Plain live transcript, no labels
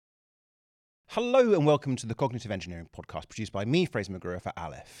Hello and welcome to the Cognitive Engineering Podcast produced by me, Fraser McGrew, for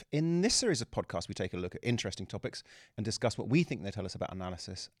Aleph. In this series of podcasts, we take a look at interesting topics and discuss what we think they tell us about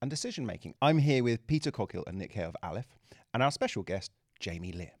analysis and decision making. I'm here with Peter Coghill and Nick Hare of Aleph and our special guest,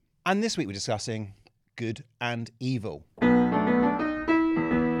 Jamie Lear. And this week we're discussing good and evil.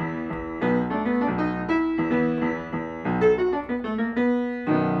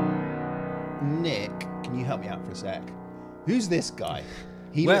 Nick, can you help me out for a sec? Who's this guy?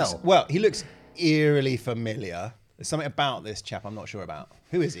 He looks eerily familiar. There's something about this chap I'm not sure about.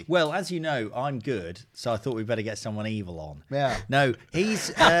 Who is he? Well, as you know, I'm good, so I thought we'd better get someone evil on. Yeah. No,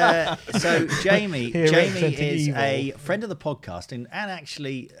 he's so Jamie. Jamie is evil. a friend of the podcast and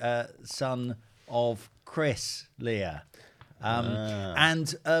actually son of Chris Lear. But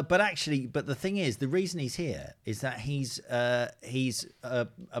the thing is, the reason he's here is that he's a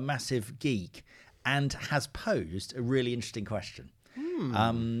massive geek and has posed a really interesting question.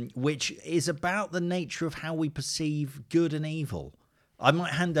 Which is about the nature of how we perceive good and evil. I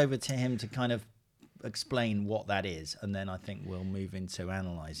might hand over to him to kind of explain what that is, and then I think we'll move into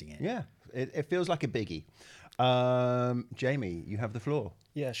analysing it. Yeah, it feels like a biggie. Jamie, you have the floor.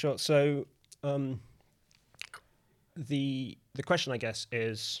 Yeah, sure. So the question, I guess,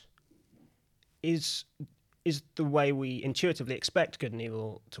 is the way we intuitively expect good and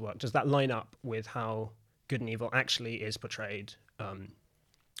evil to work, does that line up with how good and evil actually is portrayed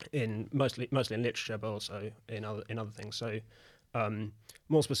in mostly in literature, but also in other things. So,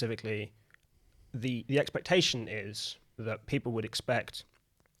 more specifically, the expectation is that people would expect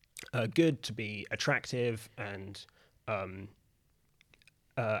good to be attractive and kind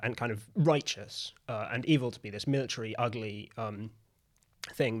of righteous, and evil to be this military, ugly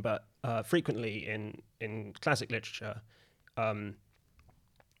thing. But frequently in classic literature,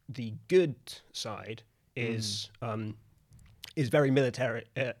 the good side is very military,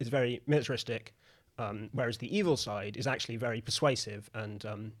 is very militaristic, whereas the evil side is actually very persuasive, and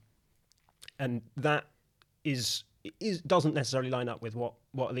that doesn't necessarily line up with what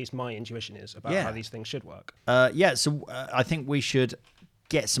at least my intuition is about how these things should work. So I think we should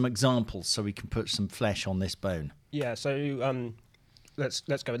get some examples so we can put some flesh on this bone. Yeah. So let's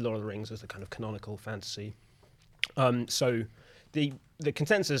go with Lord of the Rings as the kind of canonical fantasy. So the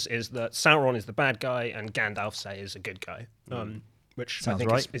consensus is that Sauron is the bad guy and Gandalf, say, is a good guy, which Sounds I think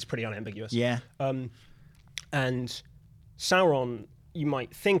right. is pretty unambiguous. Yeah. And Sauron, you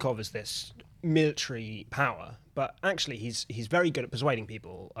might think of as this military power, but actually he's very good at persuading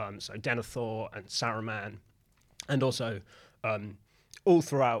people. So Denethor and Saruman, and also all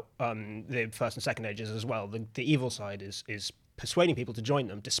throughout the First and Second Ages as well, the evil side is persuading people to join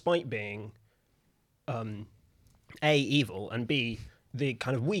them, despite being A, evil, and B, the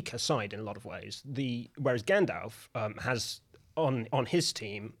kind of weaker side in a lot of ways. Whereas Gandalf has on his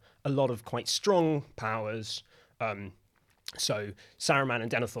team a lot of quite strong powers. So Saruman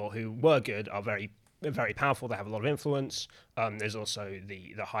and Denethor, who were good, are very, very powerful. They have a lot of influence. There's also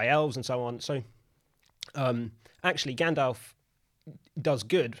the High Elves and so on. So actually, Gandalf does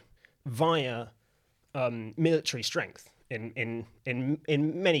good via military strength in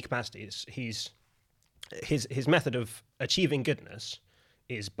many capacities. His method of achieving goodness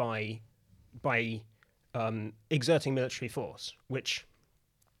is by exerting military force,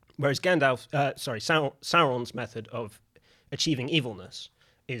 whereas Sauron's method of achieving evilness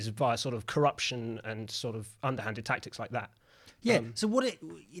is via sort of corruption and sort of underhanded tactics like that. Yeah.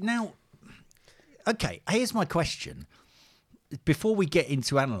 Okay, here's my question. Before we get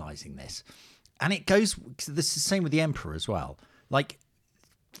into analysing this, and it goes, this is the same with the Emperor as well. Like,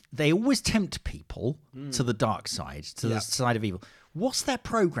 they always tempt people to the dark side, to the side of evil. What's their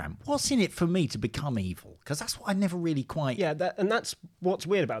program? What's in it for me to become evil? Because that's what I never really quite... Yeah, and that's what's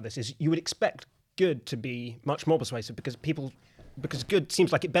weird about this, is you would expect good to be much more persuasive because good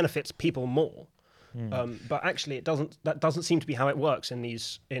seems like it benefits people more. But actually that doesn't seem to be how it works in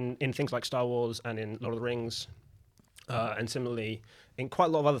things like Star Wars and in Lord of the Rings. And similarly, in quite a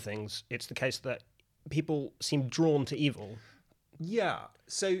lot of other things, it's the case that people seem drawn to evil. Yeah.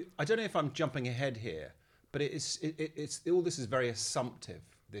 So I don't know if I'm jumping ahead here, but it's all this is very assumptive,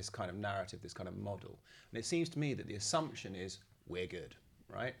 this kind of narrative, this kind of model. And it seems to me that the assumption is we're good,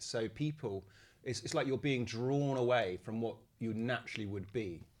 right? So people, it's like you're being drawn away from what you naturally would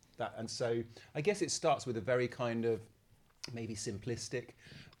be. And so I guess it starts with a very kind of maybe simplistic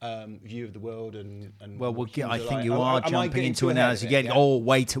view of the world and well, I think like. you are jumping into analysis again. Yeah. Oh,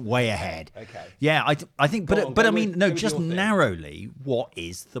 way ahead. Okay. Yeah, I think, but I mean, no, just your thing. narrowly, what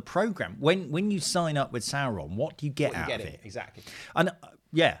is the program? When you sign up with Sauron, what do you get out of it? Exactly. And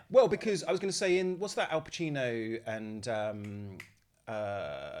yeah. Well, because I was going to say what's that Al Pacino and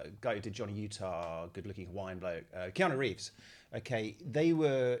guy who did Johnny Utah, good-looking Hawaiian bloke, Keanu Reeves. Okay, they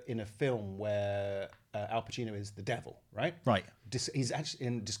were in a film where Al Pacino is the devil, right? Right. He's actually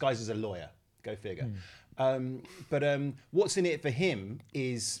in disguise as a lawyer. Go figure. But what's in it for him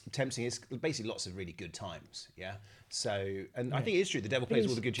is tempting. It's basically lots of really good times. Yeah. So, and I think it's true. The devil plays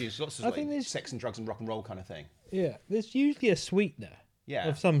all the good tunes. Lots of like sex and drugs and rock and roll kind of thing. Yeah, there's usually a sweetener Yeah.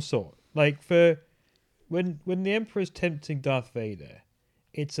 of some sort. Like for when the Emperor's tempting Darth Vader,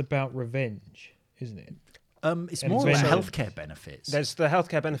 it's about revenge, isn't it? It's And more it's about when- healthcare benefits. There's the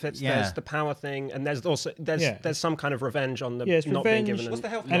healthcare benefits. Yeah. There's the power thing, and there's also there's some kind of revenge on the Yeah, it's not revenge. being given. What's the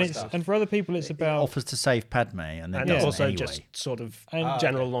an- healthcare And it's stuff? and for other people, it's It about offers to save Padme, and then and doesn't also anyway. just sort of And-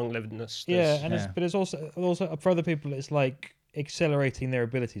 general long-livedness. yeah, There's- and but it's also for other people, it's like accelerating their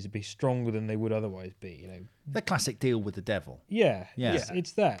abilities to be stronger than they would otherwise be. You know. The classic deal with the devil. Yeah, Yeah.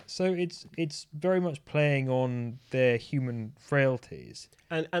 it's that. So it's very much playing on their human frailties,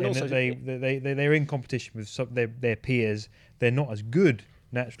 and and also that they're in competition with their peers. They're not as good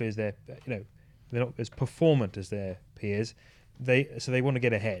naturally as they're not as performant as their peers. So they want to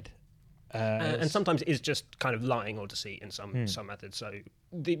get ahead. and sometimes it is just kind of lying or deceit in some methods. So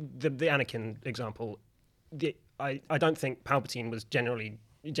the Anakin example, I don't think Palpatine was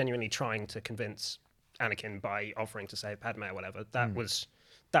genuinely trying to convince Anakin by offering to save Padme or whatever. That was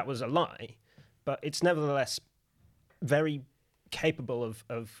a lie, but it's nevertheless very capable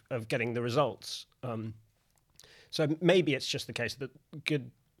of getting the results. So maybe it's just the case that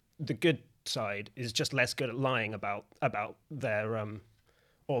the good side is just less good at lying about their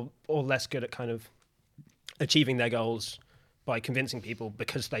or less good at kind of achieving their goals by convincing people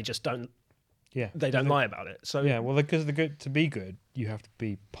because they just don't lie about it. So Yeah, well, because to be good, you have to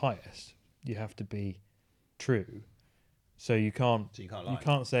be pious. You have to be true. So you can't. So you can't lie. You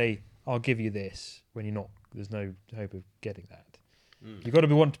can't say, "I'll give you this" when you're not. There's no hope of getting that. You've got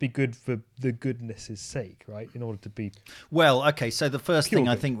to want to be good for the goodness' sake, right? In order to be. Well, okay, so the first thing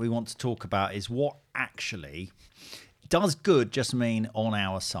I Pure good. think we want to talk about is what actually does good just mean on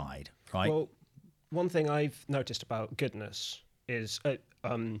our side, right? Well, one thing I've noticed about goodness is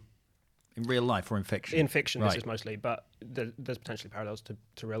in real life or in fiction? in fiction, Right. this is mostly, but there's potentially parallels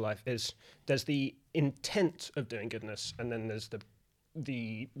to real life. Is there's the intent of doing goodness, and then there's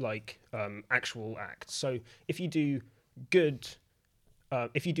the actual act. So if you do good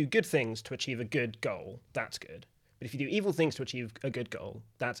things to achieve a good goal, that's good. But if you do evil things to achieve a good goal,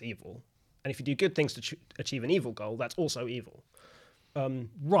 that's evil. And if you do good things to achieve an evil goal, that's also evil.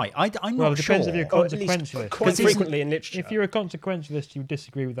 Right, I'm Well, not it sure. depends if you're Or at least consequentialist. quite frequently in literature. If you're a consequentialist, you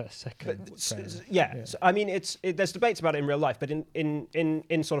disagree with that second. frame. Yeah, so, I mean, there's debates about it in real life, but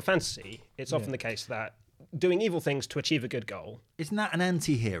in sort of fantasy, it's often Yeah. the case that doing evil things to achieve a good goal Isn't that an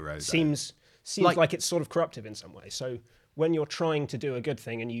anti-hero, though? seems like it's sort of corruptive in some way. So when you're trying to do a good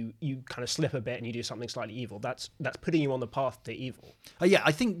thing and you kind of slip a bit and you do something slightly evil, that's putting you on the path to evil. Yeah,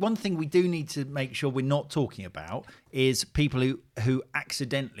 I think one thing we do need to make sure we're not talking about is people who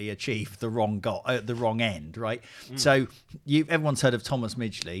accidentally achieve the wrong goal, the wrong end, right? So everyone's heard of Thomas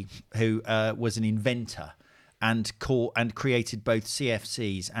Midgley, who was an inventor and created both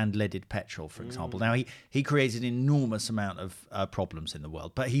CFCs and leaded petrol, for example. Now, he created an enormous amount of problems in the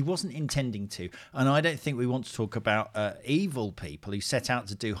world, but he wasn't intending to. And I don't think we want to talk about evil people who set out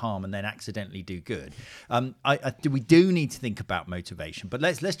to do harm and then accidentally do good. We do need to think about motivation, but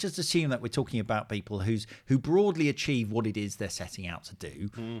let's just assume that we're talking about people who broadly achieve what it is they're setting out to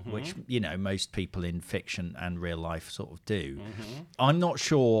do, which most people in fiction and real life sort of do. I'm not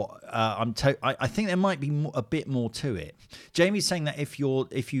sure. I think there might be a bit more to it. Jamie's saying that if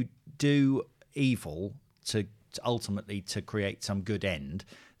you do evil to ultimately to create some good end,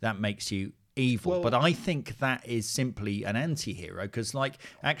 that makes you evil. Well, but I think that is simply an anti-hero, because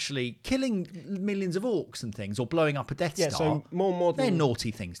actually killing millions of orcs and things or blowing up a Death Star, so more modern, they're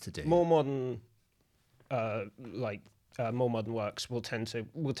naughty things to do. more modern works will tend to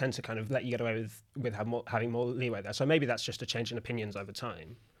kind of let you get away with having more leeway there. So maybe that's just a change in opinions over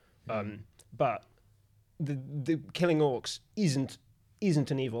time. But the killing orcs isn't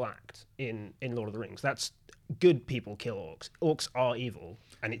an evil act in Lord of the Rings. That's good people kill orcs. Orcs are evil,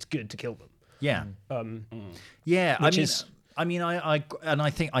 and it's good to kill them. Yeah. Yeah. I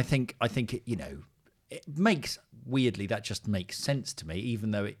think it makes, weirdly, that just makes sense to me, even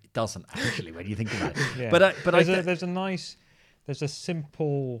though it doesn't actually when you think about it. Yeah. But there's a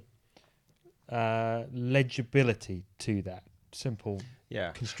simple legibility to that simple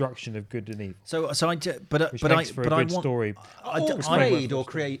construction of good and evil. Which makes for a good story. Orcs made or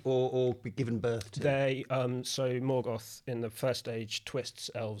create or be given birth to. They so Morgoth in the first age twists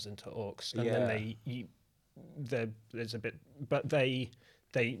elves into orcs, and then there's a bit, but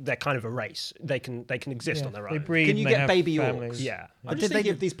they're kind of a race. They can exist on their They own. breed. Can you and they get have baby families. orcs? Yeah. I'm just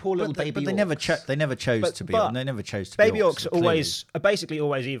thinking of these poor little baby but orcs. they never chose to be. but They never chose to Baby be orcs clearly. are basically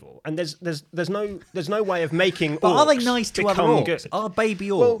always evil, and there's no way of making. But are they orcs nice to other become orcs? good. Are baby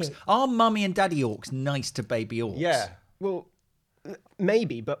orcs? Are mummy and daddy orcs nice to baby orcs? Yeah. Well,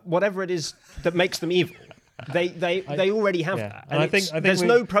 maybe, but whatever it is that makes them evil, they already have that. And I think there's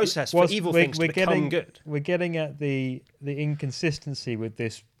no process for evil things to become getting, good. We're getting at the inconsistency with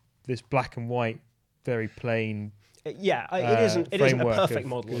this black and white, very plain. Yeah, it isn't a framework perfect of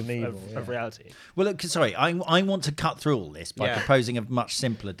model good and evil, of reality. Well, look, sorry, I want to cut through all this by Yeah. proposing a much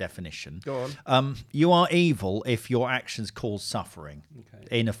simpler definition. Go on. You are evil if your actions cause suffering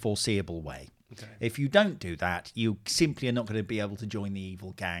in a foreseeable way. Okay. If you don't do that, you simply are not going to be able to join the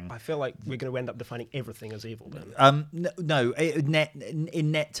evil gang. I feel like we're going to end up defining everything as evil then.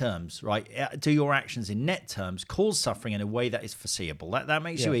 In net terms, right? Do your actions in net terms cause suffering in a way that is foreseeable? That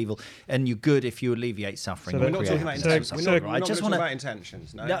makes you evil, and you're good if you alleviate suffering. So or We're not create talking about suffering. intentions. so- We're not I just talking wanna- about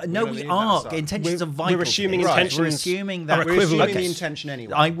intentions. No, No, We're no, gonna we leave that are. aside. Intentions are We're vital. assuming to this. intentions We're assuming are that We're assuming equivalent. the Okay. intention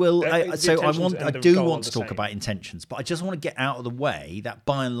anyway. I will. The So I intentions want. and I the do goal want are to the talk same. about intentions, but I just want to get out of the way that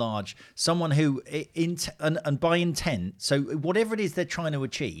by and large, someone who and by intent, so whatever it is they're trying to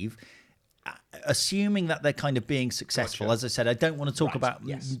achieve, assuming that they're kind of being successful. Gotcha. As I said, I don't want to talk about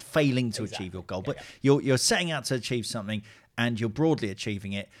yes. failing to achieve your goal, but you're setting out to achieve something and you're broadly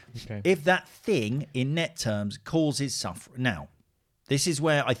achieving it. Okay. If that thing in net terms causes suffering, now. This is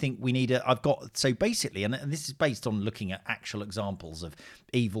where I think we need I've got, so basically, and this is based on looking at actual examples of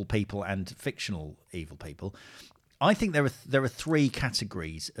evil people and fictional evil people. I think there are three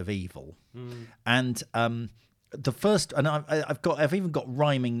categories of evil, and the first, and I've even got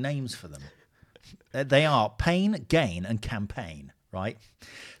rhyming names for them. They are pain, gain, and campaign. Right,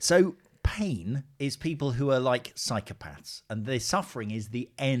 so. Pain is people who are like psychopaths, and their suffering is the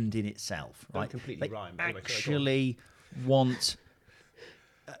end in itself. Don't Right? completely They rhyme, by the way, so go on. actually want.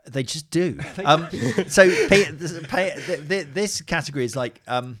 They just do. So this category is like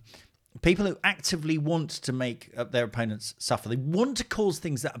people who actively want to make their opponents suffer. They want to cause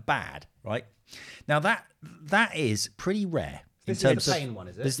things that are bad. Right now, that is pretty rare. This is in terms the of, pain one,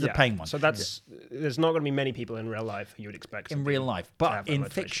 is it? This is the pain one. So there's not going to be many people in real life who you would expect in real life, but have that in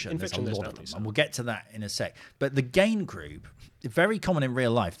motivation. fiction, In there's fiction, a there's lot of them, definitely and we'll get to that in a sec. But the gain group, very common in real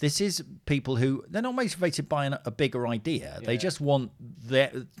life. This is people who they're not motivated by a bigger idea. They just want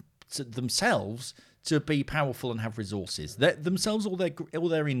themselves to be powerful and have resources. Themselves or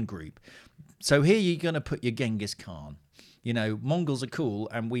their in group. So here you're going to put your Genghis Khan. You know, Mongols are cool,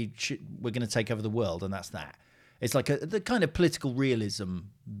 and we're going to take over the world, and that's that. It's like the kind of political realism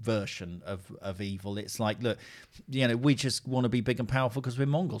version of evil. It's like, look, you know, we just want to be big and powerful because we're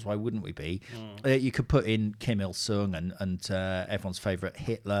Mongols. Why wouldn't we be? You could put in Kim Il-sung and everyone's favourite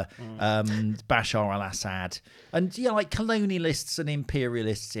Hitler, Bashar al-Assad, and like colonialists and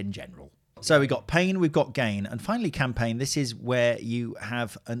imperialists in general. So we've got pain, we've got gain, and finally campaign. This is where you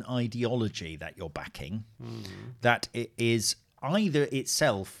have an ideology that you're backing that it is either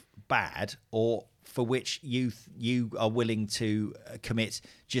itself bad or for which you are willing to commit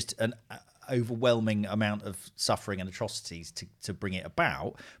just an overwhelming amount of suffering and atrocities to bring it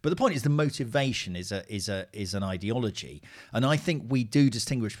about. But the point is, the motivation is an ideology, and I think we do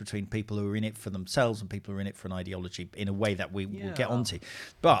distinguish between people who are in it for themselves and people who are in it for an ideology in a way that we will get onto.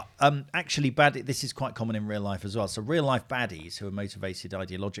 But actually, this is quite common in real life as well. So real life baddies who are motivated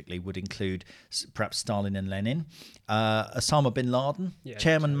ideologically would include perhaps Stalin and Lenin, Osama bin Laden,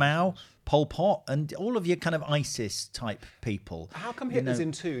 Chairman Mao, Pol Pot, and all of your kind of ISIS type people. How come Hitler's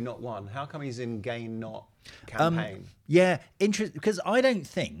in 2, not 1? How come he's in gain, not campaign? Yeah, because I don't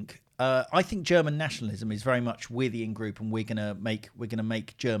think. I think German nationalism is very much we're the in group and we're gonna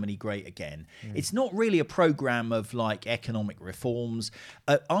make Germany great again. It's not really a program of like economic reforms.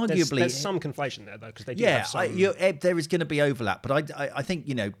 Arguably, there's some conflation there though, because they do have some. there is going to be overlap, but I think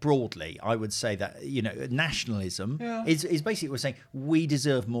broadly I would say that nationalism is basically we're saying we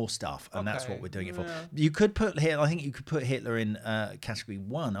deserve more stuff, and that's what we're doing it for. You could put Hitler. I think you could put Hitler in category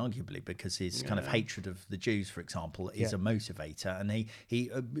 1, arguably, because his kind of hatred of the Jews, for example, is a motivator, and he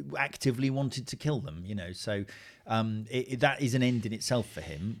actively wanted to kill them. So that is an end in itself for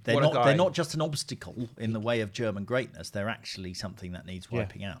him. They're not just an obstacle in the way of German greatness. They're actually something that needs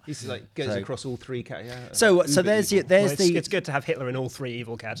wiping out. He's like goes across all 3 categories. So it's good to have Hitler in all 3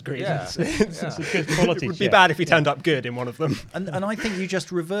 evil categories. Yeah. It's a good quality. It would be bad if he turned up good in one of them. And I think you just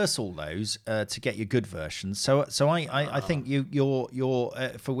reverse all those to get your good versions. So I think you're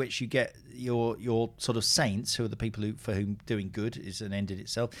for which you get your sort of saints, who are the people for whom doing good is an end in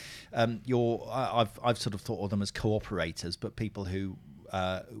itself. I've sort of thought of them as cooperators, but people who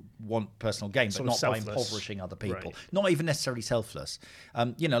want personal gain, but Sort of not by selfless. impoverishing other people. Right. Not even necessarily selfless.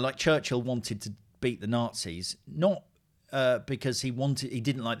 Like Churchill wanted to beat the Nazis, not because he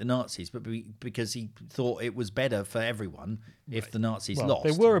didn't like the Nazis, but because he thought it was better for everyone if the Nazis lost.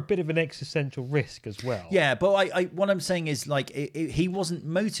 They were a bit of an existential risk as well. Yeah, but what I'm saying is, like, he wasn't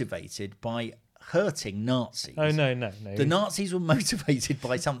motivated by hurting Nazis. Oh no. The Nazis were motivated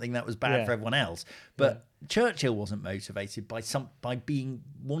by something that was bad for everyone else, but Churchill wasn't motivated by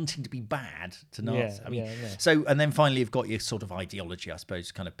wanting to be bad to Nazis. So, and then finally you've got your sort of ideology, I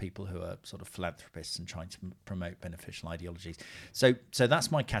suppose, kind of people who are sort of philanthropists and trying to promote beneficial ideologies. So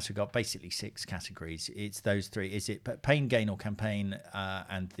that's my category. Got basically 6 categories. It's those 3. Is it pain, gain, or campaign,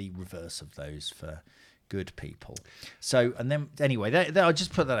 and the reverse of those for good people. So, and then anyway, I'll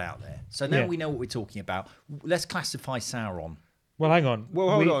just put that out there. So now we know what we're talking about. Let's classify Sauron. Well, hang on. Well,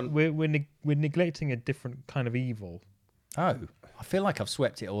 hold on. We're neglecting a different kind of evil. Oh, I feel like I've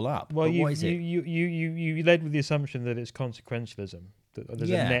swept it all up. Well, But what is it? you led with the assumption that it's consequentialism, that there's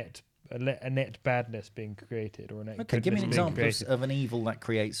a net badness being created, or a net. Okay, give me an goodness being example created. of an evil that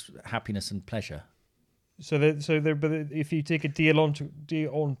creates happiness and pleasure. But if you take a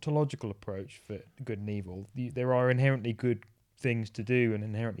deontological approach for good and evil, there are inherently good things to do and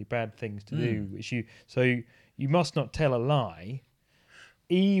inherently bad things to do. You must not tell a lie,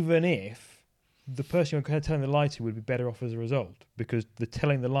 even if the person you're telling the lie to would be better off as a result, because the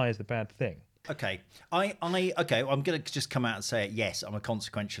telling the lie is the bad thing. Okay, I'm going to just come out and say it. Yes, I'm a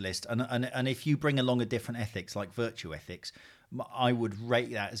consequentialist, and if you bring along a different ethics like virtue ethics, I would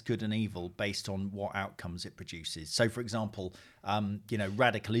rate that as good and evil based on what outcomes it produces. So, for example,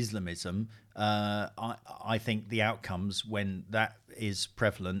 radical Islamism, I think the outcomes when that is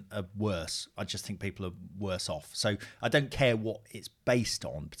prevalent are worse. I just think people are worse off. So I don't care what it's based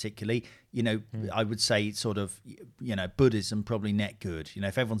on particularly. I would say sort of, Buddhism probably net good.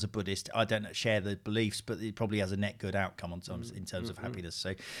 If everyone's a Buddhist, I don't share the beliefs, but it probably has a net good outcome in terms of happiness.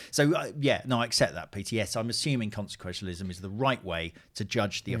 I accept that, Peter. Yes, I'm assuming consequentialism is the right way to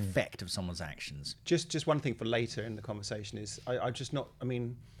judge the effect of someone's actions. Just one thing for later in the conversation is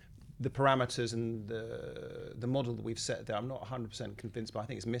the parameters and the model that we've set there, I'm not 100% convinced, but I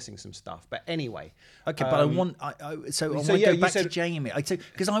think it's missing some stuff. But anyway, okay. But I want to go back to Jamie,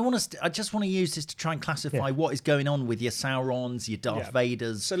 because I just want to use this to try and classify what is going on with your Saurons, your Darth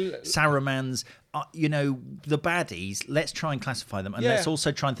Vaders, Saruman's. The baddies. Let's try and classify them, and let's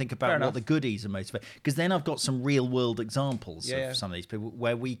also try and think about what the goodies are motivated. Because then I've got some real world examples of some of these people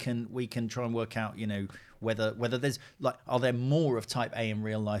where we can try and work out, whether there's are there more of type A in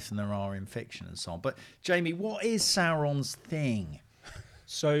real life than there are in fiction and so on. But Jamie, what is Sauron's thing?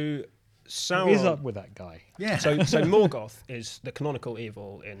 So Sauron What is up with that guy? Yeah. So Morgoth is the canonical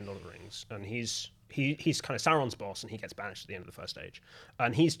evil in Lord of the Rings, and he's kind of Sauron's boss, and he gets banished at the end of the first age,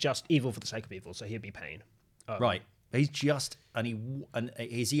 and he's just evil for the sake of evil, so he'd be pain. Right. He's just, and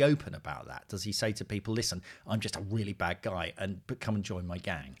is he open about that? Does he say to people, "Listen, I'm just a really bad guy, but come and join my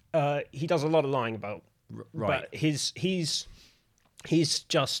gang"? He does a lot of lying about. Right. But he's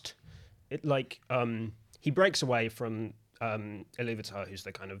just he breaks away from Iluvatar, who's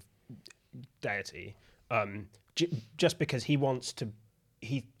the kind of deity, just because he wants to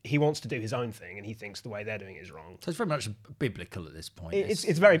do his own thing, and he thinks the way they're doing it is wrong. So it's very much biblical at this point.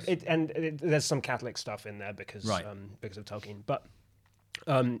 There's some Catholic stuff in there because of Tolkien, but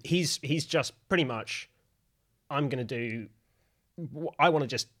he's just pretty much, I want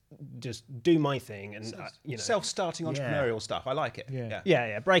to just do my thing, and self-starting entrepreneurial stuff. I like it.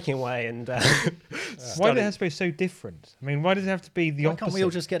 Yeah, breaking away and. Why does it have to be so different? I mean, why does it have to be the Why opposite? can't we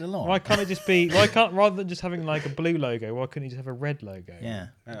all just get along? Why can't it just be? Why can't, rather than just having like a blue logo, why couldn't you just have a red logo? Yeah.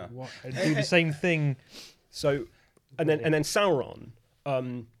 Do the same thing. So, and then Sauron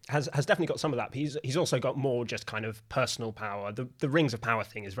has definitely got some of that. But he's also got more just kind of personal power. The Rings of Power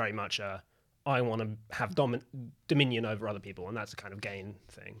thing is very much I want to have dominion over other people, and that's a kind of gain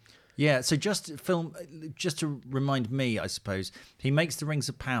thing. Yeah, so just to remind me, I suppose, he makes the Rings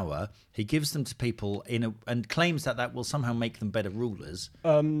of Power, he gives them to people and claims that will somehow make them better rulers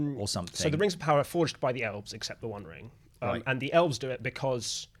or something. So the Rings of Power are forged by the elves, except the One Ring. Right. And the elves do it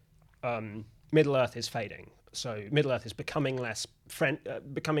because Middle-earth is fading. So Middle-earth is becoming less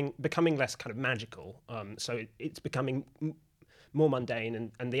becoming less kind of magical. So it's becoming more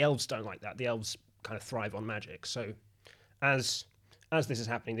mundane, and the elves don't like that. The elves kind of thrive on magic. So as this is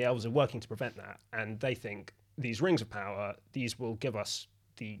happening, the elves are working to prevent that, and they think these Rings of Power, these will give us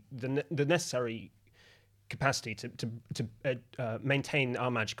the necessary capacity to maintain our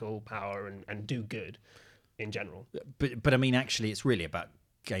magical power and do good in general. But I mean, actually, it's really about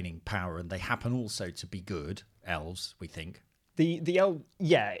gaining power, and they happen also to be good elves, we think. The elf,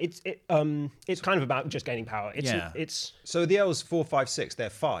 yeah, it's kind of about just gaining power. It's So the elves 4, 5, 6,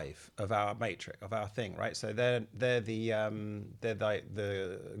 they're 5 of our matrix of our thing, right? So they're the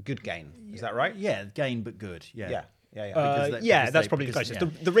good gain. Is that right? Yeah, gain but good. Yeah. Yeah. That's probably the closest. Yeah.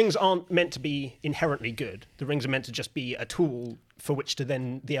 The rings aren't meant to be inherently good. The rings are meant to just be a tool for which to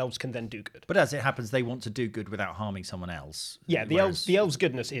then the elves can then do good. But as it happens, they want to do good without harming someone else. Yeah, the elves'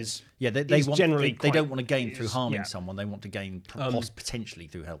 goodness is they want, generally they don't want to gain through harming yeah. someone. They want to gain potentially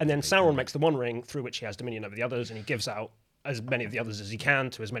through helping. And then people. Sauron makes the One Ring through which he has dominion over the others, and he gives out as many of the others as he can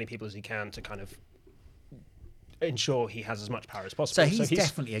to as many people as he can to kind of ensure he has as much power as possible. So he's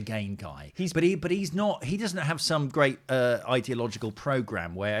definitely a gain guy. He's not. He doesn't have some great ideological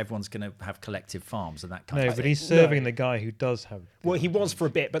program where everyone's going to have collective farms and that kind of No, thing. but he's serving the guy who does have. Well, he was for a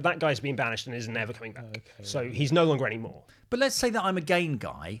bit, but that guy's been banished and is never coming back. So he's no longer anymore. But let's say that I'm a gain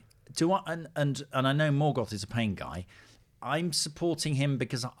guy. Do I? And I know Morgoth is a pain guy. I'm supporting him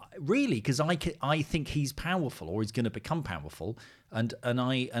because I think he's powerful, or he's going to become powerful, and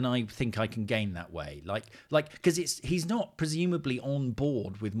I think I can gain that way. Like because he's not presumably on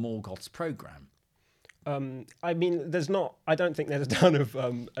board with Morgoth's program. I mean, I don't think there's a ton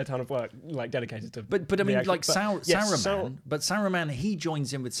of work like dedicated to. But I mean, Saruman. But Saruman, he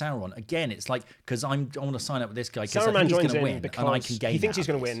joins in with Sauron again. It's like because I want to sign up with this guy because Saruman he's going joins to in win, because and I can gain. he thinks out he's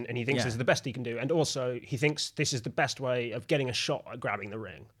going of to this. win, and he thinks this is the best he can do, and also he thinks this is the best way of getting a shot at grabbing the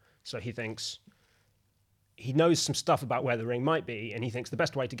ring. So he thinks he knows some stuff about where the ring might be, and he thinks the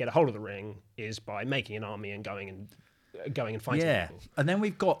best way to get a hold of the ring is by making an army and going and fighting people. And then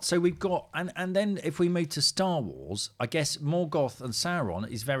we've got and then if we move to Star Wars, I guess Morgoth and Sauron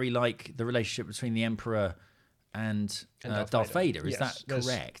is very like the relationship between the Emperor and Darth Vader. Is Yes, that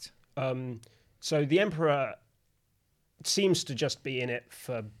correct? So the Emperor seems to just be in it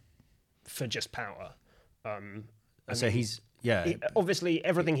for just power. Obviously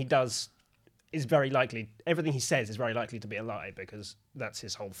everything he does is everything he says is very likely to be a lie because that's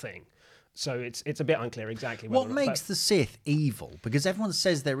his whole thing. So it's a bit unclear exactly what makes the Sith evil, because everyone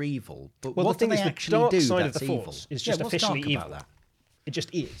says they're evil, but well, what the thing do they is, actually the dark do side that's of the evil? Force is just officially what's dark evil. about that? It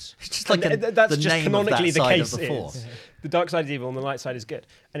just is. It's just like that's the just name of that canonically the side case. of the Force. The dark side is evil and the light side is good,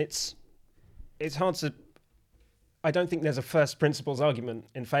 and it's hard to. I don't think there's a first principles argument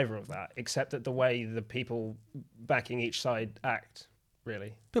in favor of that, except that the way the people backing each side act,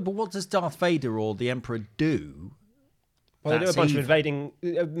 really. But what does Darth Vader or the Emperor do? Well, they do a bunch evil? of invading,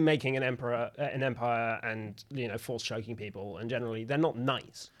 making an empire, and force choking people, and generally they're not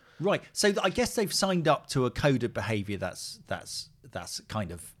nice. Right. So I guess they've signed up to a code of behaviour that's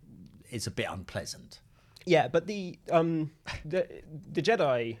kind of is a bit unpleasant. Yeah, but the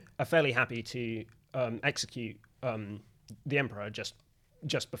Jedi are fairly happy to execute the Emperor just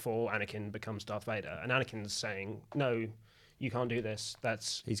before Anakin becomes Darth Vader, and Anakin's saying, "No, you can't do this.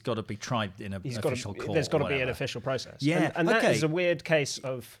 He's got to be tried in an official court. There's got to be an official process." Yeah, and that okay. is a weird case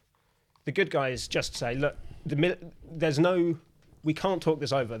of the good guys just say, "Look, we can't talk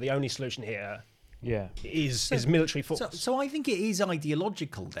this over. The only solution here." Is military force. So I think it is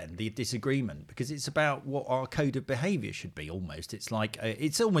ideological then, the disagreement, because it's about what our code of behaviour should be almost. It's like,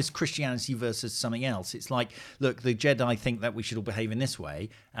 it's almost Christianity versus something else. It's like, look, the Jedi think that we should all behave in this way,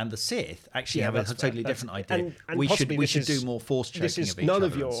 and the Sith actually have a totally different idea. And we should possibly do more force choking This is of each none other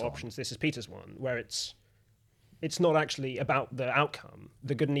of your and so on. options. This is Peter's one, where it's not actually about the outcome.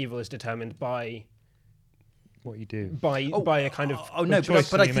 The good and evil is determined by What you do by a kind of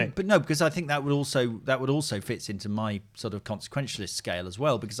because I think that would also fits into my sort of consequentialist scale as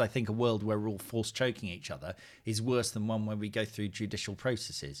well, because I think a world where we're all force choking each other is worse than one where we go through judicial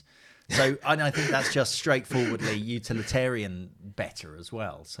processes. So and I think that's just straightforwardly utilitarian better as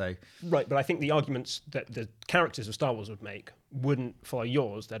well. So right, but I think the arguments that the characters of Star Wars would make wouldn't follow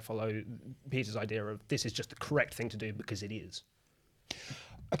yours. They'd follow Peter's idea of this is just the correct thing to do because it is.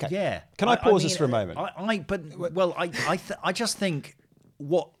 Okay. Yeah. Can I pause this for a moment? I just think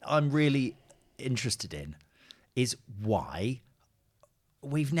what I'm really interested in is why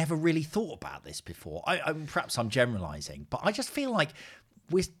we've never really thought about this before. Perhaps I'm generalising, but I just feel like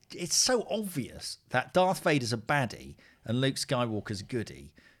it's so obvious that Darth Vader's a baddie and Luke Skywalker's a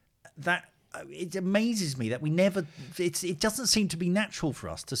goodie that it amazes me that we never. It doesn't seem to be natural for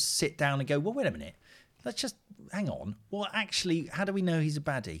us to sit down and go, well, wait a minute. Let's just hang on. Well, actually, how do we know he's a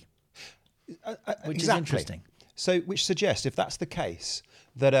baddie? Which is interesting. So, which suggests, if that's the case,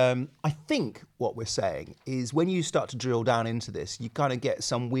 that I think what we're saying is when you start to drill down into this, you kind of get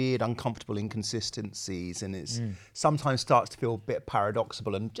some weird, uncomfortable inconsistencies, and it's sometimes starts to feel a bit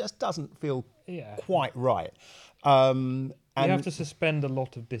paradoxical and just doesn't feel quite right. You have to suspend a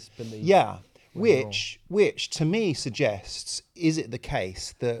lot of disbelief. Yeah, which to me suggests, is it the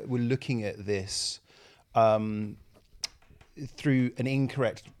case that we're looking at this through an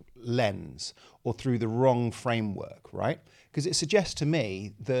incorrect lens or through the wrong framework, right? Because it suggests to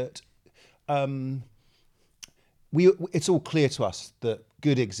me that it's all clear to us that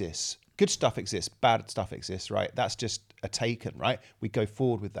good exists, good stuff exists, bad stuff exists, right? That's just a taken, right? We go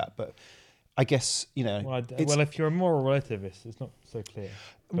forward with that, but I guess Well, if you're a moral relativist, it's not so clear.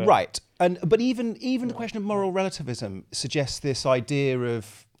 But right, but even the question of moral relativism suggests this idea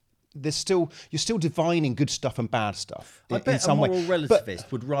of you're still divining good stuff and bad stuff. I in bet some a moral way.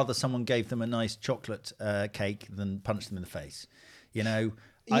 relativist would rather someone gave them a nice chocolate cake than punch them in the face.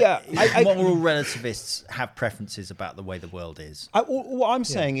 Moral relativists have preferences about the way the world is. What I'm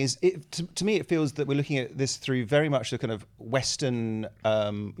saying is, to me, it feels that we're looking at this through very much the kind of Western.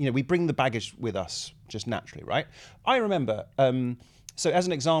 We bring the baggage with us just naturally, right? I remember, so as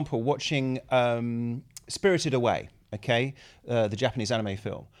an example, watching Spirited Away, the Japanese anime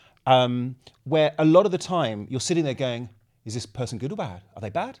film, where a lot of the time you're sitting there going, "Is this person good or bad? Are they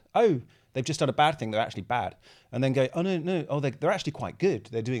bad? Oh, they've just done a bad thing. They're actually bad." And then go, "Oh no! Oh, they're actually quite good.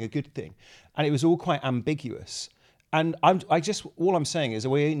 They're doing a good thing." And it was all quite ambiguous. And all I'm saying is, are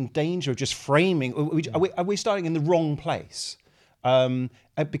we in danger of just framing? Are we starting in the wrong place?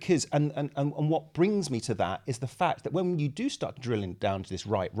 Because what brings me to that is the fact that when you do start drilling down to this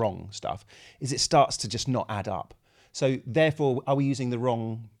right wrong stuff, is it starts to just not add up. So therefore, are we using the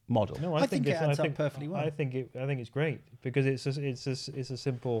wrong model? No, I think it adds up perfectly well. I think it's great because it's a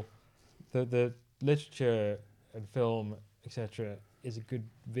simple. The literature and film, etc., is a good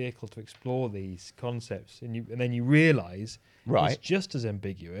vehicle to explore these concepts, and then you realise it's just as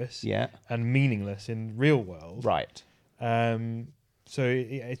ambiguous and meaningless in real world. Right. So having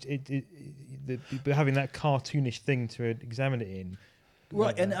that cartoonish thing to examine it in.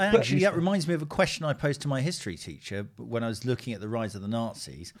 Right, and actually that reminds me of a question I posed to my history teacher when I was looking at the rise of the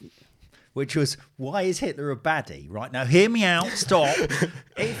Nazis, which was, why is Hitler a baddie? Right, now hear me out, stop.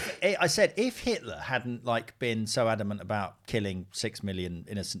 I said, if Hitler hadn't been so adamant about killing 6 million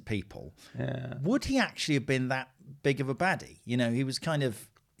innocent people, would he actually have been that big of a baddie? He was kind of...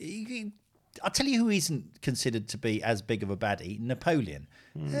 I'll tell you who isn't considered to be as big of a baddie: Napoleon.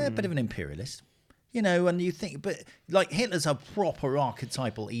 A bit of an imperialist. And you think, but Hitler's a proper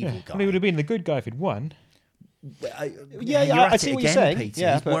archetypal evil guy. He would have been the good guy if he'd won. I see what you're saying. Peter.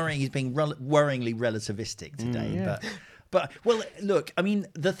 Yeah, he's being worryingly relativistic today. But look, I mean,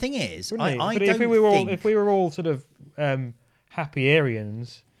 the thing is, I don't think... if we were all sort of happy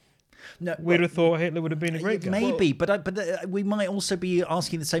Aryans, we'd have thought Hitler would have been a great guy. Maybe, but we might also be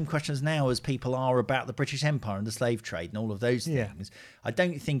asking the same questions now as people are about the British Empire and the slave trade and all of those things. I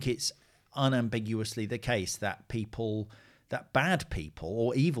don't think it's unambiguously the case that bad people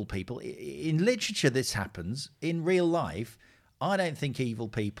or evil people, in literature this happens, in real life I don't think evil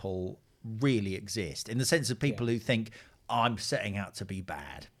people really exist, in the sense of people who think, I'm setting out to be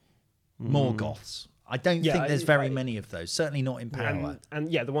bad. More goths. I don't think there's very many of those, certainly not in power. And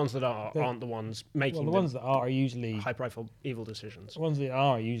the ones that aren't the ones making the ones that are usually high-profile evil decisions. The ones that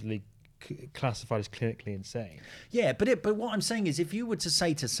are usually classified as clinically insane. Yeah, but what I'm saying is, if you were to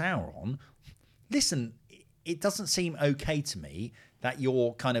say to Sauron, listen, it doesn't seem okay to me that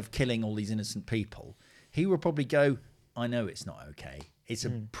you're kind of killing all these innocent people, he would probably go, I know it's not okay. It's a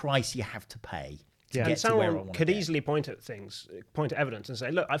price you have to pay to get to where I want to could get. easily point at evidence and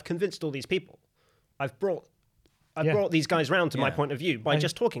say, look, I've convinced all these people. I've brought these guys round to my point of view by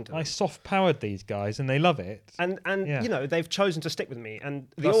just talking to them. I soft-powered these guys, and they love it. And they've chosen to stick with me. And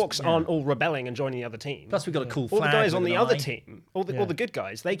the orcs aren't all rebelling and joining the other team. Plus, we've got a cool all flag. The guys on the other eye. team, all the good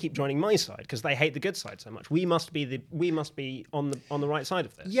guys, they keep joining my side because they hate the good side so much. We must be on the right side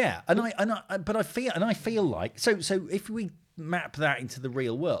of this. Yeah, I feel like so if we map that into the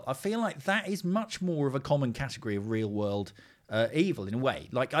real world, I feel like that is much more of a common category of real world evil in a way.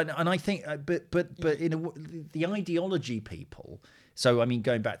 I think, but the ideology people. So I mean,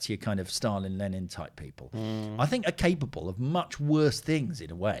 going back to your kind of Stalin, Lenin type people, I think are capable of much worse things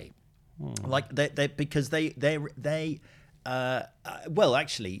in a way. Because well,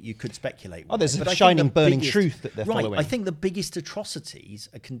 actually, you could speculate. There's a shining, burning truth that they're right, following. I think the biggest atrocities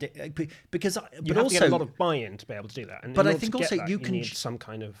are because, you have to get a lot of buy-in to be able to do that. And but I think also you can need some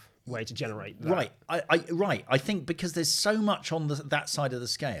kind of way to generate that. Right. I think because there's so much on that side of the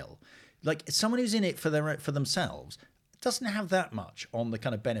scale, like someone who's in it for themselves, doesn't have that much on the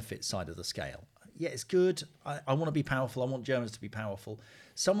kind of benefit side of the scale. Yeah, it's good. I want to be powerful. I want Germans to be powerful.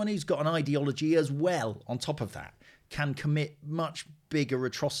 Someone who's got an ideology as well on top of that can commit much bigger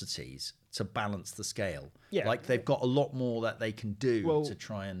atrocities to balance the scale. Yeah. Like they've got a lot more that they can do to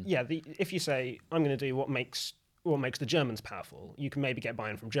try and... Yeah, if you say, I'm going to do what makes the Germans powerful, you can maybe get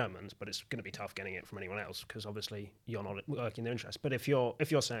buy-in from Germans, but it's going to be tough getting it from anyone else because obviously you're not working their interest. But if you're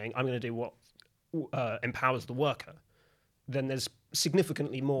saying, I'm going to do what empowers the worker, then there's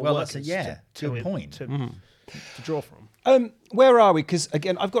significantly more workers good point. To draw from. Where are we? Because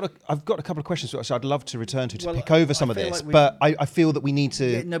again, I've got a couple of questions which I'd love to return to pick over some of this, like but I feel that we need to.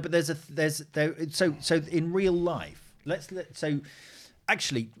 Yeah, no, but so in real life,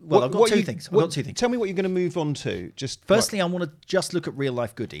 actually, I've got two things. Tell me what you're going to move on to. Firstly, I want to just look at real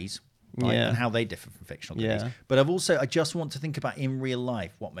life goodies. Right, Yeah. and how they differ from fictional goodies. Yeah. But I just want to think about in real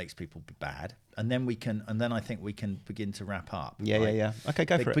life what makes people bad, and then I think we can begin to wrap up. Yeah. Okay,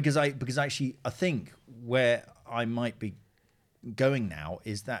 go for it. Because actually I think where I might be going now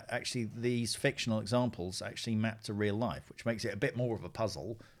is that actually these fictional examples actually map to real life, which makes it a bit more of a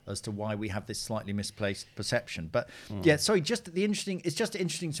puzzle as to why we have this slightly misplaced perception. But it's just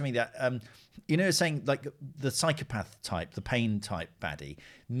interesting to me that saying like the psychopath type, the pain type baddie,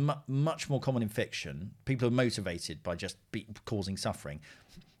 much more common in fiction. People are motivated by just causing suffering.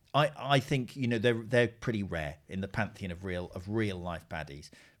 I think they're pretty rare in the pantheon of real life baddies.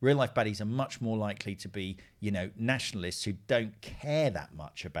 Real life baddies are much more likely to be nationalists who don't care that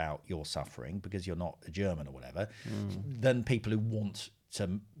much about your suffering because you're not a German or whatever, than people who want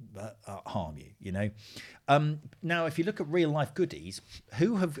to harm you. Now, if you look at real life goodies,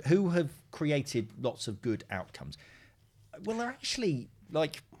 who have created lots of good outcomes? Well, they're actually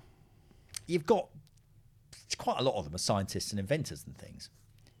like you've got quite a lot of them are scientists and inventors and things,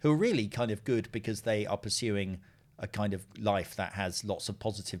 who are really kind of good because they are pursuing a kind of life that has lots of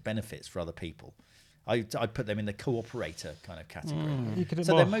positive benefits for other people. I put them in the cooperator kind of category. You could,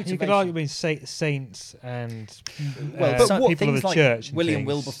 So their motivation... you could argue between saints and but people of the like church. And William things.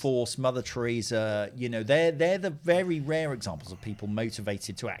 Wilberforce, Mother Teresa, they're the very rare examples of people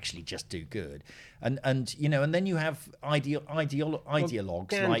motivated to actually just do good. And then you have ideologues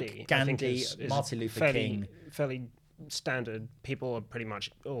Gandhi, like Gandhi, is Martin Luther King. Fairly standard. People are pretty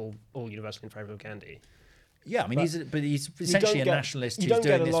much all universally in favour of Gandhi. Yeah, I mean, he's essentially a nationalist who's doing this for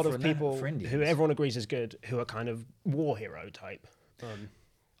You don't get a lot of people for Indians. who everyone agrees is good, who are kind of war hero type.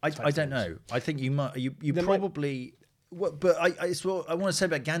 I don't know. I think you might. You probably. But it's what I want to say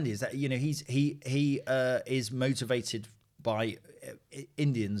about Gandhi is that he is motivated by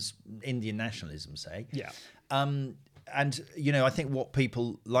Indian nationalism, say. Yeah. And I think what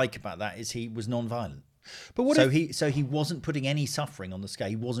people like about that is he was non-violent. But he wasn't putting any suffering on the scale.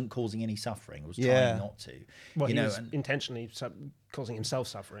 He wasn't causing any suffering. He was trying not to. Well, he was intentionally causing himself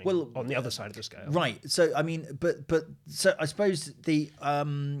suffering. On the other side of the scale. Right. So I mean, so I suppose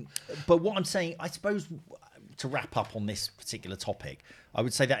but what I'm saying, I suppose, to wrap up on this particular topic, I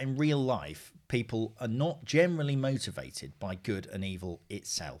would say that in real life, people are not generally motivated by good and evil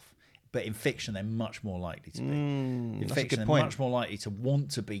itself. But in fiction, they're much more likely to be. In fiction, they're much more likely to want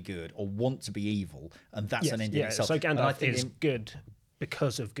to be good or want to be evil, and that's an end in itself. So Gandalf is good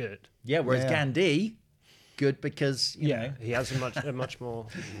because of good. Yeah, whereas Gandhi, good because he has a much more.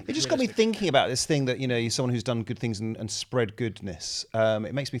 It just got me thinking about this thing that you're someone who's done good things and spread goodness.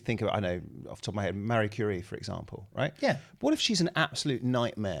 It makes me think about, I know off the top of my head, Marie Curie, for example, right? Yeah. What if she's an absolute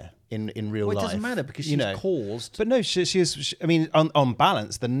nightmare in real life? It doesn't matter because she's caused. But no, she is. I mean, on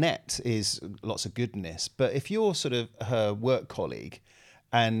balance, the net is lots of goodness. But if you're sort of her work colleague,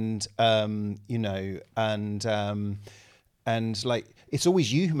 and and like it's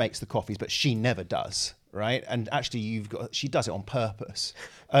always you who makes the coffees, but she never does. Right, and actually, she does it on purpose,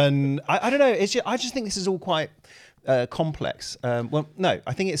 and I don't know. I just think this is all quite complex. Well, no,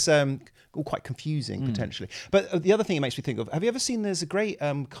 I think it's all quite confusing potentially. But the other thing it makes me think of: have you ever seen? There's a great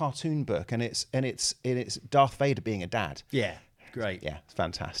cartoon book, and it's Darth Vader being a dad. Yeah. Great. Yeah, it's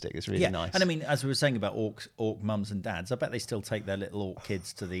fantastic. It's really nice. And I mean, as we were saying about orc mums and dads, I bet they still take their little orc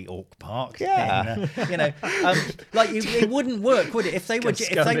kids to the orc park. Yeah. It wouldn't work, would it? If they were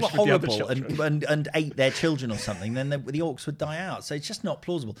horrible children. and ate their children or something, then the orcs would die out. So it's just not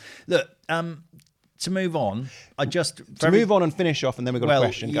plausible. Look, to move on, move on and finish off, and then we've got a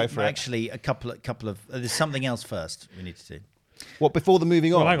question. Go for it. Actually, a couple of there's something else first we need to do. What, before the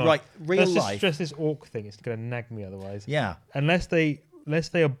moving on? Hang on. Right, real Let's life. just stress this orc thing. It's going to nag me otherwise. Yeah. Unless they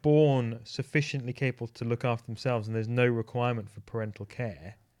are born sufficiently capable to look after themselves and there's no requirement for parental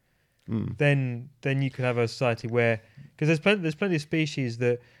care, then you could have a society where, because there's plenty of species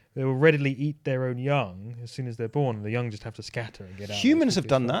that they will readily eat their own young as soon as they're born, and the young just have to scatter and get out. Humans as have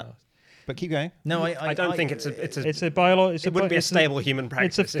quickly done as that. fast. But keep going. No, I don't think it's It's a biological. it wouldn't be a stable human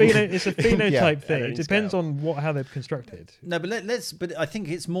practice. It's a phenotype Yeah. thing. At It any depends scale. on how they're constructed. No, but let's. But I think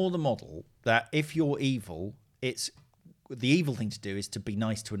it's more the model that if you're evil, it's the evil thing to do is to be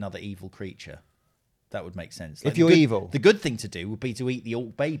nice to another evil creature. That would make sense. If the you're good- evil. the good thing to do would be to eat the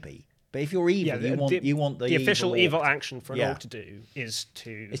orc baby. But if you're evil, you want the official evil evil orc. action for an Yeah. orc to do is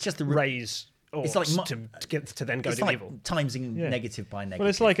to It's just the raise orcs it's like to then go It's to like evil. timesing Yeah. negative by negative. Well,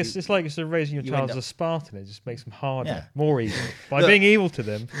 it's like You- it's like raising your you child end as a up- Spartan. It just makes them harder, Yeah. more evil. By Look, being evil to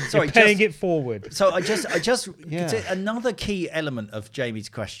them, sorry, you're paying just- it forward. So I just Yeah. another key element of Jamie's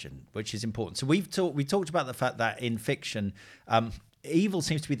question, which is important. So we talked about the fact that in fiction, evil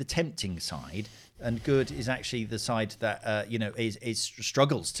seems to be the tempting side, and good is actually the side that is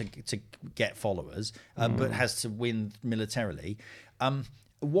struggles to get followers, but has to win militarily.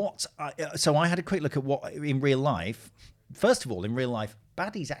 So I had a quick look at what in real life. First of all, in real life,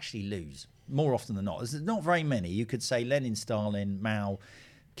 baddies actually lose more often than not. There's not very many. You could say Lenin, Stalin, Mao,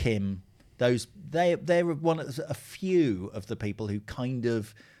 Kim. They're one of a few of the people who kind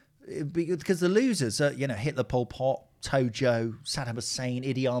of, because the losers are Hitler, Pol Pot, Tojo, Saddam Hussein,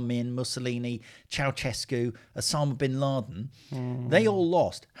 Idi Amin, Mussolini, Ceausescu, Osama bin Laden. They all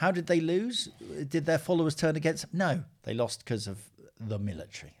lost. How did they lose? Did their followers turn against them? No, they lost because of the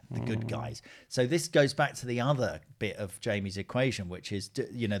military, the good guys. So this goes back to the other bit of Jamie's equation, which is the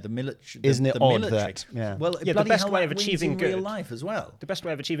military. Isn't it the odd military. that- yeah. Well, Yeah, the bloody best hell, way that of wins achieving in real good- life as well. The best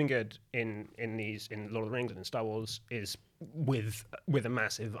way of achieving good in Lord of the Rings and in Star Wars is with a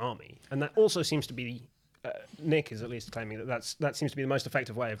massive army, and that also seems to be. Nick is at least claiming that seems to be the most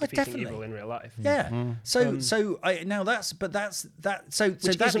effective way of defeating definitely. evil in real life. Yeah. So that. Which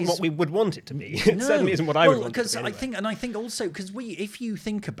that isn't is- what we would want it to be. It certainly isn't what I would want it to because be. Anyway. I think also because if you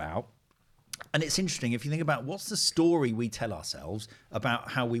think about, and it's interesting if you think about what's the story we tell ourselves about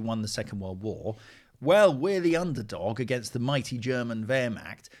how we won the Second World War. Well, we're the underdog against the mighty German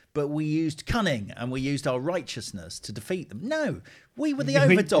Wehrmacht, but we used cunning and we used our righteousness to defeat them. No, we were the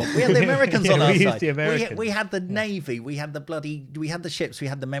overdog. We had the Americans on Yeah, our we used side. the Americans. We had the Navy, we had the ships, we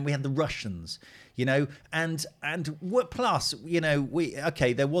had the men, we had the Russians, and plus,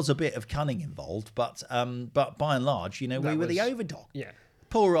 there was a bit of cunning involved, but by and large, we were the was- overdog. Yeah.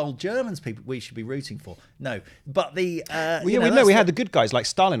 Poor old Germans, people we should be rooting for. No, but the We we had the good guys like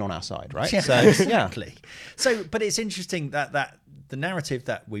Stalin on our side, right? yeah, So exactly. So, but it's interesting that the narrative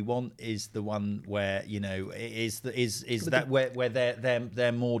that we want is the one where is that where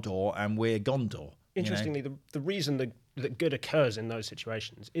they're Mordor and we're Gondor. Interestingly, the reason that good occurs in those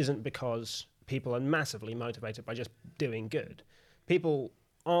situations isn't because people are massively motivated by just doing good. People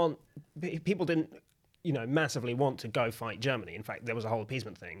didn't massively want to go fight Germany. In fact, there was a whole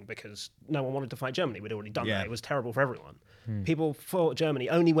appeasement thing because no one wanted to fight Germany. We'd already done Yeah. that. It was terrible for everyone. People fought Germany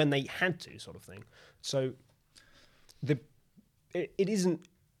only when they had to, sort of thing. So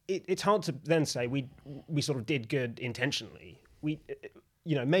it's hard to then say we sort of did good intentionally.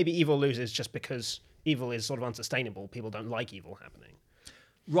 Maybe evil loses just because evil is sort of unsustainable. People don't like evil happening.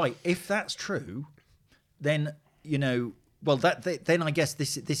 Right. If that's true, then well, then I guess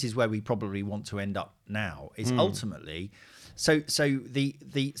this is where we probably want to end up now. Is ultimately, so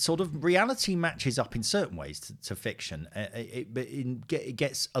the sort of reality matches up in certain ways to fiction. It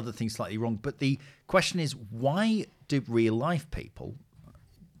gets other things slightly wrong. But the question is, why do real life people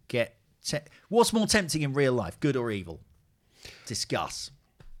get? What's more tempting in real life, good or evil? Discuss.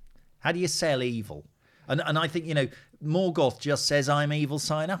 How do you sell evil? And I think Morgoth just says I'm evil,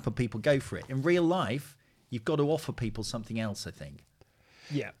 sign up, and people go for it. In real life, you've got to offer people something else, I think.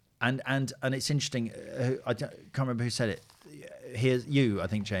 Yeah. And it's interesting. I can't remember who said it. Here's you, I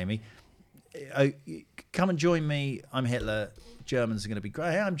think, Jamie. Come and join me. I'm Hitler. Germans are going to be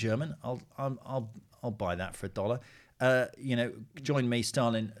great. Hey, I'm German. I'll buy that for $1. Join me,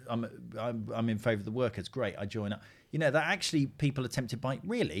 Stalin. I'm in favour of the workers. Great. I join up. That actually people are tempted by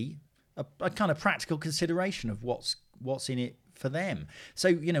really a kind of practical consideration of what's in it for them.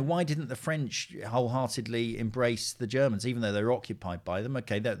 So, why didn't the French wholeheartedly embrace the Germans, even though they were occupied by them?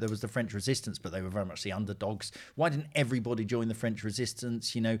 Okay, there was the French resistance, but they were very much the underdogs. Why didn't everybody join the French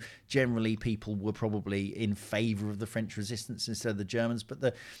resistance? Generally people were probably in favour of the French resistance instead of the Germans. But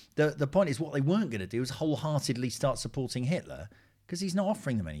the point is what they weren't going to do is wholeheartedly start supporting Hitler because he's not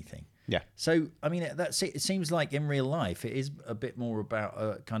offering them anything. Yeah. So, I mean, it seems like in real life it is a bit more about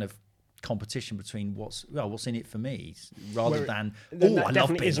a kind of competition between what's in it for me rather than that I love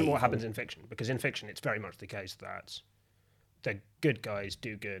definitely being isn't evil. what happens in fiction, because in fiction it's very much the case that the good guys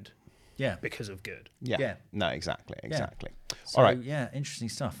do good Yeah. because of good. yeah. Yeah. No, exactly. So, All right. yeah, interesting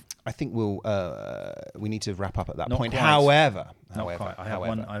stuff. I think we need to wrap up at that Not point. quite. However, Not quite. I have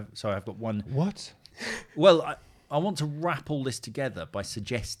one. I've got one. What? Well, I want to wrap all this together by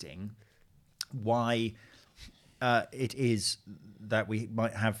suggesting why it is that we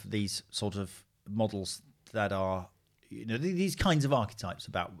might have these sort of models that are, these kinds of archetypes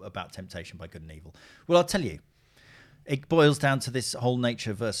about temptation by good and evil. Well, I'll tell you. It boils down to this whole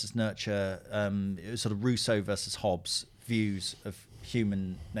nature versus nurture, sort of Rousseau versus Hobbes views of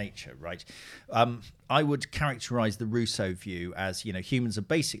human nature, right? I would characterize the Rousseau view as, humans are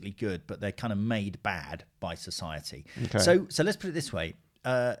basically good, but they're kind of made bad by society. Okay. So let's put it this way.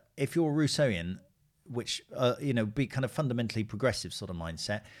 If you're Rousseauian, which, be kind of fundamentally progressive sort of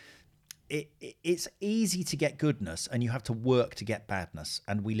mindset, it's easy to get goodness and you have to work to get badness.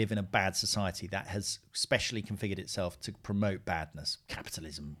 And we live in a bad society that has specially configured itself to promote badness,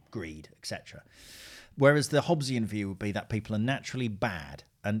 capitalism, greed, etc. Whereas the Hobbesian view would be that people are naturally bad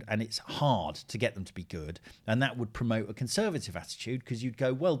and it's hard to get them to be good. And that would promote a conservative attitude because you'd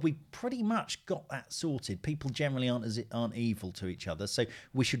go, well, we pretty much got that sorted. People generally aren't evil to each other. So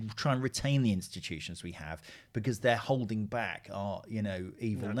we should try and retain the institutions we have because they're holding back our,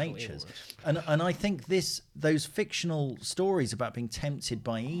 evil natures. And I think those fictional stories about being tempted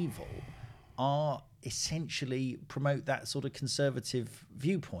by evil are essentially promote that sort of conservative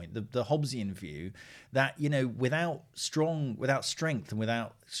viewpoint, the Hobbesian view that, without strength and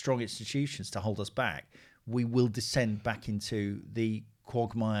without strong institutions to hold us back, we will descend back into the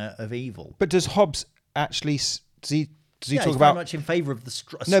quagmire of evil. But does Hobbes actually does he talk he's about very much in favour of the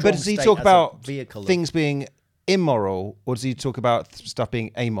no? But does he talk about things of, being immoral, or does he talk about stuff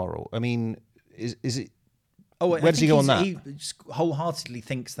being amoral? I mean, is it? Oh, where does he go on that? He wholeheartedly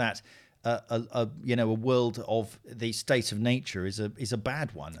thinks that a world of the state of nature is a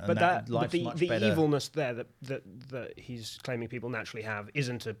bad one, and but life's the much better. evilness there that he's claiming people naturally have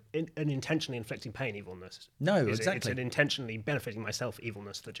isn't an intentionally inflicting pain evilness. No, It's exactly. an intentionally benefiting myself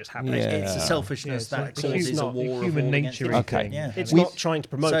evilness that just happens. Yeah. It's a selfishness that so causes it's a not war human of nature against Okay. thing. Yeah. It's We- not trying to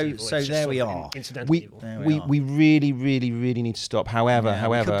promote evil. so it's just there sort we of are. incidental We evil. There we, are. we really, really, really need to stop. However, Yeah,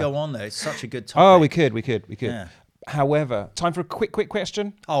 we could go on though. It's such a good topic. oh, we could. Yeah. However, time for a quick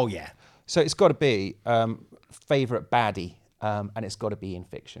question. Oh yeah. So it's got to be favorite baddie, and it's got to be in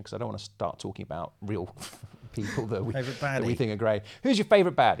fiction because I don't want to start talking about real people that we Favourite that we baddie? think are great. Who's your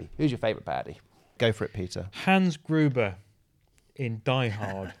favorite baddie? Go for it, Peter. Hans Gruber in Die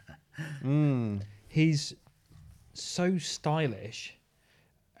Hard. Mm. He's so stylish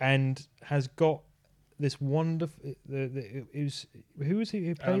and has got this wonderful. Who was he?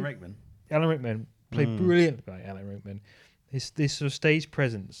 Who played? Alan Rickman. Alan Rickman played brilliant by Alan Rickman. This sort of stage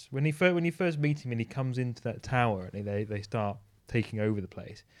presence when you first meet him and he comes into that tower and they start taking over the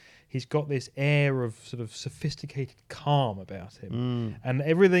place. He's got this air of sort of sophisticated calm about him, and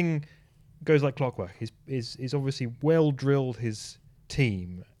everything goes like clockwork. He's obviously well drilled his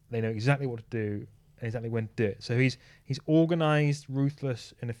team. They know exactly what to do and exactly when to do it. So he's organised,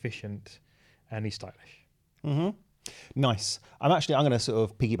 ruthless, and efficient, and he's stylish. Mm-hmm. Nice. I'm going to sort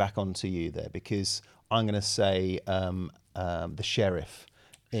of piggyback onto you there because I'm going to say the sheriff.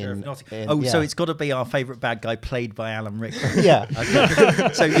 So it's got to be our favourite bad guy played by Alan Rickman. Yeah. Okay.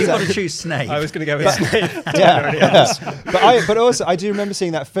 So you've got to choose Snape. I was going to go with Snape. Yeah. But also I do remember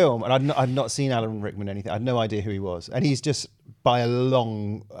seeing that film and I'd not seen Alan Rickman anything. I had no idea who he was, and he's just by a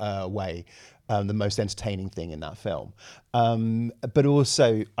long way the most entertaining thing in that film. But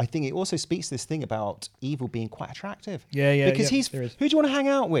also, I think it also speaks to this thing about evil being quite attractive. Yeah. Because there is. who do you want to hang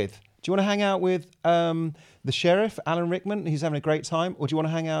out with? Do you want to hang out with the sheriff, Alan Rickman, who's having a great time? Or do you want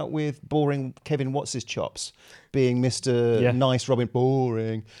to hang out with boring Kevin What's-His-Chops, being Mr. Nice Robin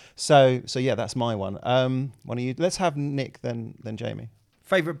Boring? So yeah, that's my one. One of you. Let's have Nick, then Jamie.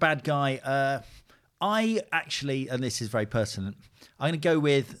 Favourite bad guy? I actually, and this is very personal, I'm going to go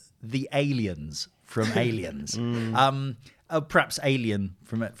with the aliens from Aliens. Perhaps Alien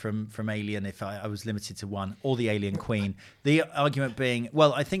from Alien, if I was limited to one, or the Alien Queen. The argument being,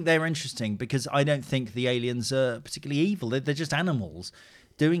 well, I think they're interesting because I don't think the aliens are particularly evil. They're just animals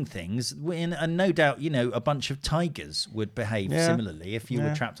doing things. And no doubt, a bunch of tigers would behave similarly if you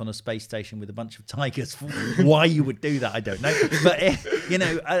were trapped on a space station with a bunch of tigers. Why you would do that, I don't know. But,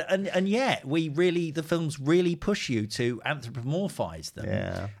 and yet the films really push you to anthropomorphize them.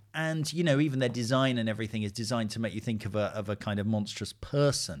 Yeah. And even their design and everything is designed to make you think of a kind of monstrous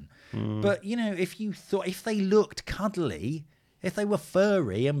person. But if they looked cuddly, if they were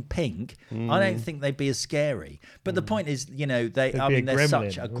furry and pink, I don't think they'd be as scary. But the point is, they're gremlin,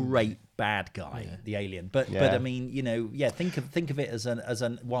 such a wouldn't great bad guy, the alien. But Yeah. I mean, think of it as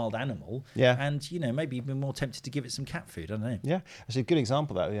a wild animal. Yeah. And maybe you'd be more tempted to give it some cat food. I don't know. Yeah, actually, a good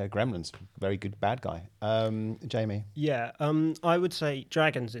example of that. Yeah, Gremlins, very good bad guy. Jamie. Yeah, I would say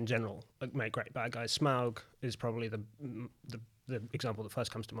dragons in general make great bad guys. Smaug is probably the example that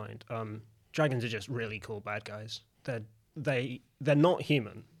first comes to mind. Dragons are just really cool bad guys. They're not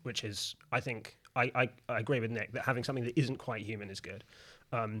human, which is, I think, I agree with Nick that having something that isn't quite human is good.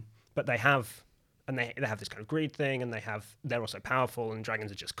 But they have this kind of greed thing, and they're also powerful, and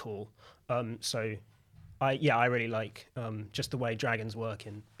dragons are just cool. So I really like just the way dragons work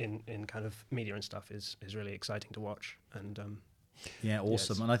in kind of media and stuff is really exciting to watch. And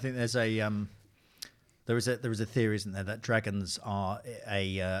awesome. And I think there's there is a theory, isn't there, that dragons are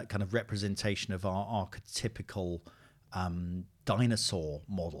a kind of representation of our archetypical dinosaur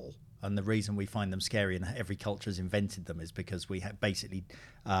model. And the reason we find them scary and every culture has invented them is because we basically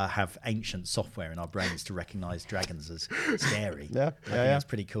have ancient software in our brains to recognize dragons as scary. Yeah, I think that's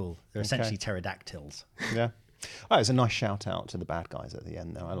pretty cool. They're essentially pterodactyls. Yeah. Oh, it's a nice shout out to the bad guys at the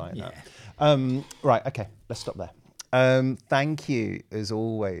end, though. I like that. Right, okay, let's stop there. Thank you, as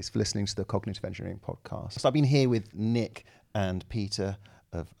always, for listening to the Cognitive Engineering Podcast. So I've been here with Nick and Peter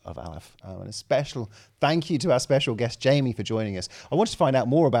of Aleph. And a special thank you to our special guest, Jamie, for joining us. I wanted to find out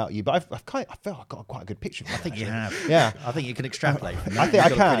more about you, but I feel I've got quite a good picture of you. I think you have. Yeah. I think you can extrapolate from that. I think I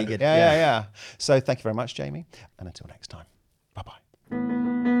You've got a can. pretty good- Yeah. So thank you very much, Jamie. And until next time.